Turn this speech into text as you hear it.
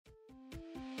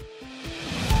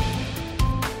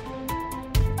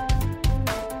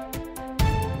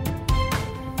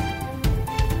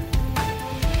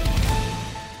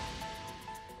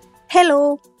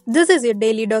Hello, this is your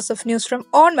daily dose of news from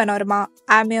Onmanorama.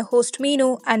 I'm your host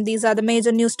Meenu, and these are the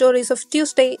major news stories of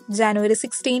Tuesday, January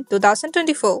 16,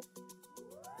 2024.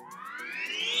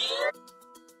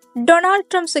 Donald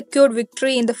Trump secured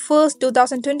victory in the first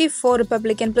 2024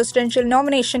 Republican presidential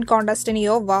nomination contest in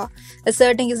Iowa,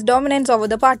 asserting his dominance over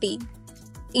the party.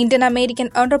 Indian American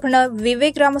entrepreneur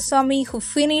Vivek Ramaswamy, who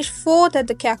finished fourth at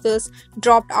the caucus,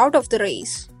 dropped out of the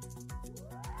race.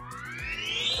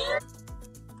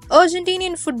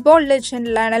 Argentinian football legend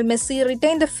Lionel Messi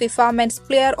retained the FIFA Men's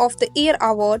Player of the Year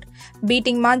award,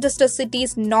 beating Manchester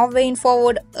City's Norwegian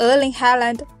forward Erling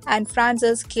Haaland and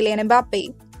France's Kylian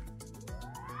Mbappe.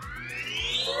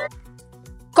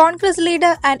 Congress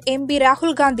leader and MP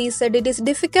Rahul Gandhi said it is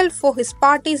difficult for his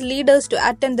party's leaders to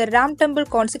attend the Ram Temple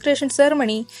consecration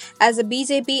ceremony as the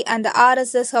BJP and the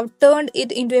RSS have turned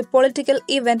it into a political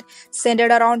event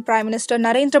centered around Prime Minister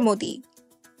Narendra Modi.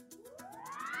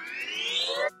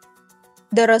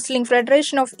 The Wrestling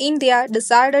Federation of India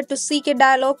decided to seek a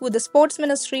dialogue with the Sports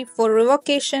Ministry for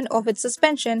revocation of its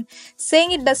suspension,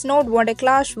 saying it does not want a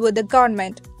clash with the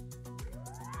government.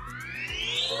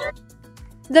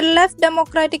 The Left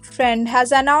Democratic Front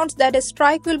has announced that a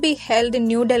strike will be held in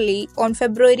New Delhi on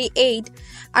February 8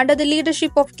 under the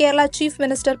leadership of Kerala Chief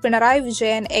Minister Pinarayi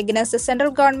Vijayan against the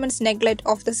central government's neglect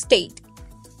of the state.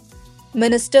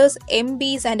 Ministers,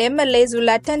 MPs and MLAs will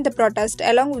attend the protest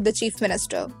along with the Chief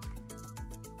Minister.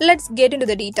 Let's get into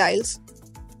the details.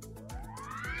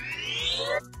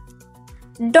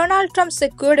 Donald Trump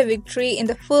secured a victory in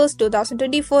the first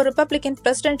 2024 Republican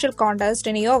presidential contest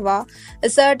in Iowa,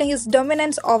 asserting his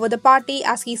dominance over the party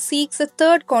as he seeks a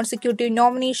third consecutive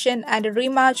nomination and a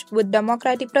rematch with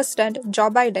Democratic President Joe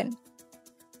Biden.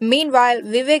 Meanwhile,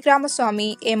 Vivek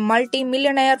Ramaswamy, a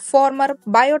multi-millionaire former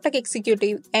biotech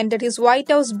executive, entered his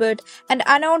White House bid and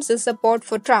announced his support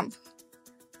for Trump.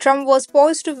 Trump was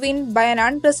poised to win by an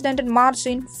unprecedented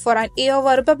margin for an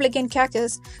Iowa Republican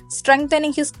caucus,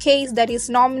 strengthening his case that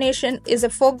his nomination is a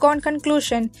foregone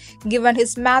conclusion given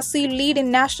his massive lead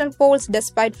in national polls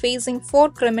despite facing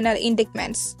 4 criminal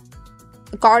indictments.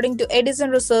 According to Edison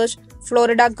Research,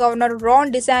 Florida Governor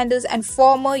Ron DeSantis and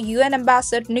former UN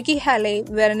Ambassador Nikki Haley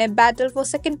were in a battle for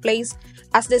second place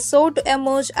as they sought to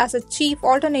emerge as a chief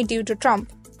alternative to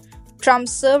Trump. Trump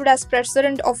served as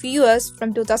President of US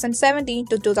from 2017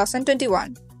 to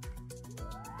 2021.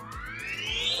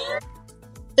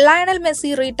 Lionel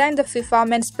Messi retained the FIFA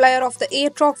Men's Player of the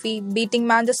Year trophy, beating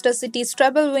Manchester City's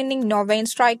treble-winning Norwegian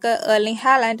striker Erling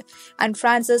Haaland and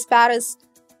France's Paris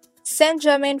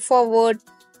Saint-Germain forward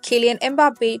Kylian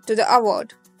Mbappe to the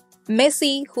award.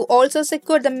 Messi, who also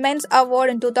secured the men's award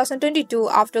in 2022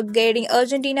 after guiding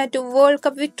Argentina to World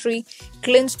Cup victory,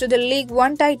 clinched the League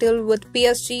One title with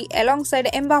PSG alongside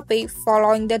Mbappe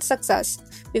following that success,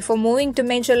 before moving to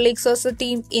Major League Soccer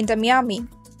team Inter Miami.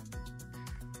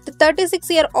 The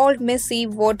 36-year-old Messi,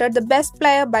 voted the best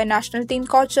player by national team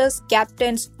coaches,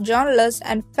 captains, journalists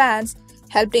and fans,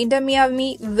 helped Inter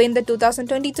Miami win the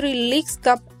 2023 Leagues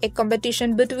Cup, a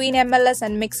competition between MLS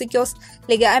and Mexico's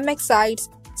Liga MX sides,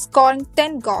 scoring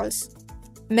 10 goals.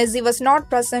 Messi was not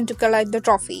present to collect the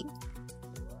trophy.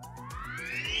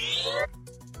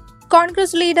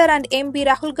 Congress leader and MP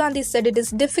Rahul Gandhi said it is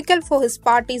difficult for his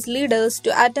party's leaders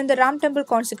to attend the Ram Temple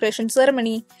consecration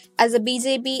ceremony as the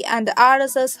BJP and the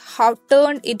RSS have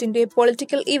turned it into a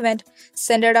political event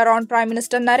centered around Prime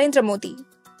Minister Narendra Modi.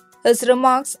 His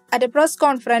remarks at a press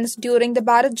conference during the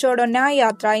Bharat Jodo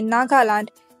Nyaya Yatra in Nagaland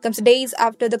comes days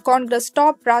after the Congress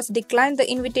top brass declined the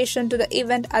invitation to the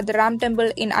event at the Ram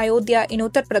Temple in Ayodhya in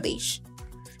Uttar Pradesh.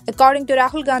 According to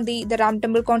Rahul Gandhi, the Ram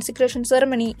Temple consecration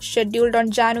ceremony, scheduled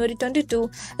on January 22,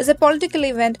 is a political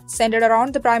event centered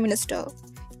around the Prime Minister.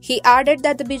 He added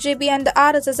that the BJP and the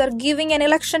RSS are giving an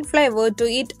election flavor to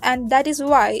it, and that is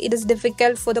why it is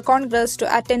difficult for the Congress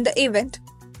to attend the event.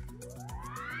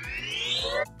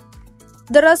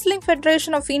 The Wrestling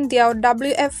Federation of India, or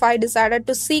WFI, decided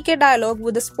to seek a dialogue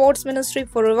with the Sports Ministry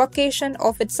for revocation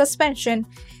of its suspension,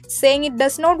 saying it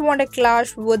does not want a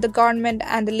clash with the government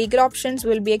and the legal options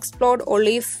will be explored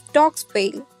only if talks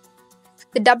fail.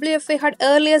 The WFA had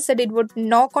earlier said it would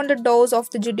knock on the doors of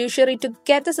the judiciary to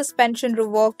get the suspension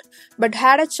revoked, but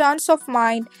had a change of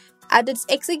mind at its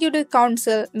Executive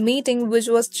Council meeting, which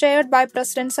was chaired by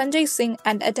President Sanjay Singh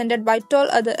and attended by 12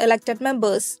 other elected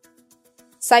members.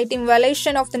 Citing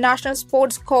violation of the National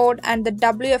Sports Code and the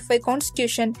WFA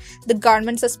Constitution, the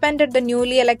government suspended the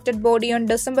newly elected body on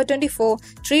December 24,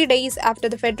 3 days after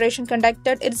the Federation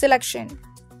conducted its election.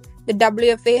 The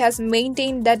WFA has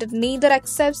maintained that it neither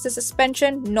accepts the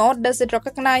suspension nor does it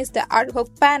recognize the ad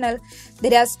hoc panel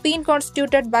that has been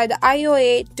constituted by the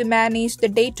IOA to manage the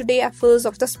day-to-day affairs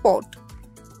of the sport.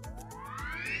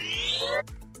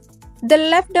 The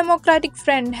Left Democratic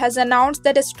Front has announced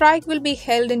that a strike will be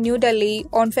held in New Delhi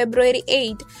on February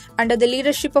 8 under the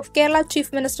leadership of Kerala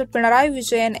Chief Minister Pinarayi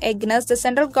Vijayan against the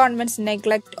central government's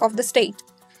neglect of the state.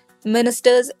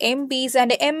 Ministers, MPs, and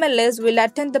MLAs will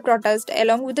attend the protest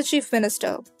along with the Chief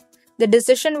Minister. The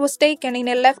decision was taken in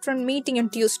a Left Front meeting on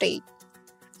Tuesday.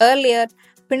 Earlier,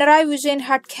 Pinarayi Vijayan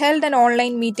had held an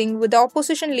online meeting with the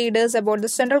opposition leaders about the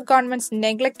central government's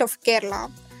neglect of Kerala.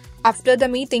 After the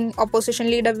meeting,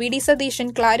 opposition leader V.D.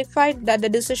 Satheeshan clarified that the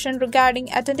decision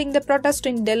regarding attending the protest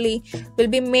in Delhi will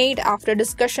be made after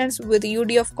discussions with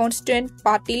UDF constituent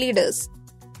party leaders.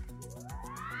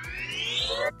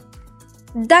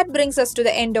 That brings us to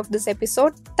the end of this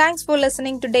episode. Thanks for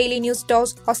listening to Daily News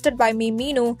Toss, hosted by me,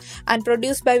 Meenu, and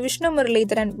produced by Vishnu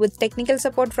Muralidharan with technical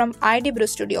support from ID Brew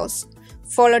Studios.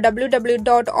 Follow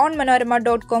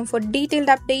www.onmanorama.com for detailed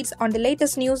updates on the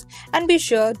latest news and be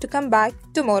sure to come back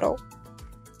tomorrow.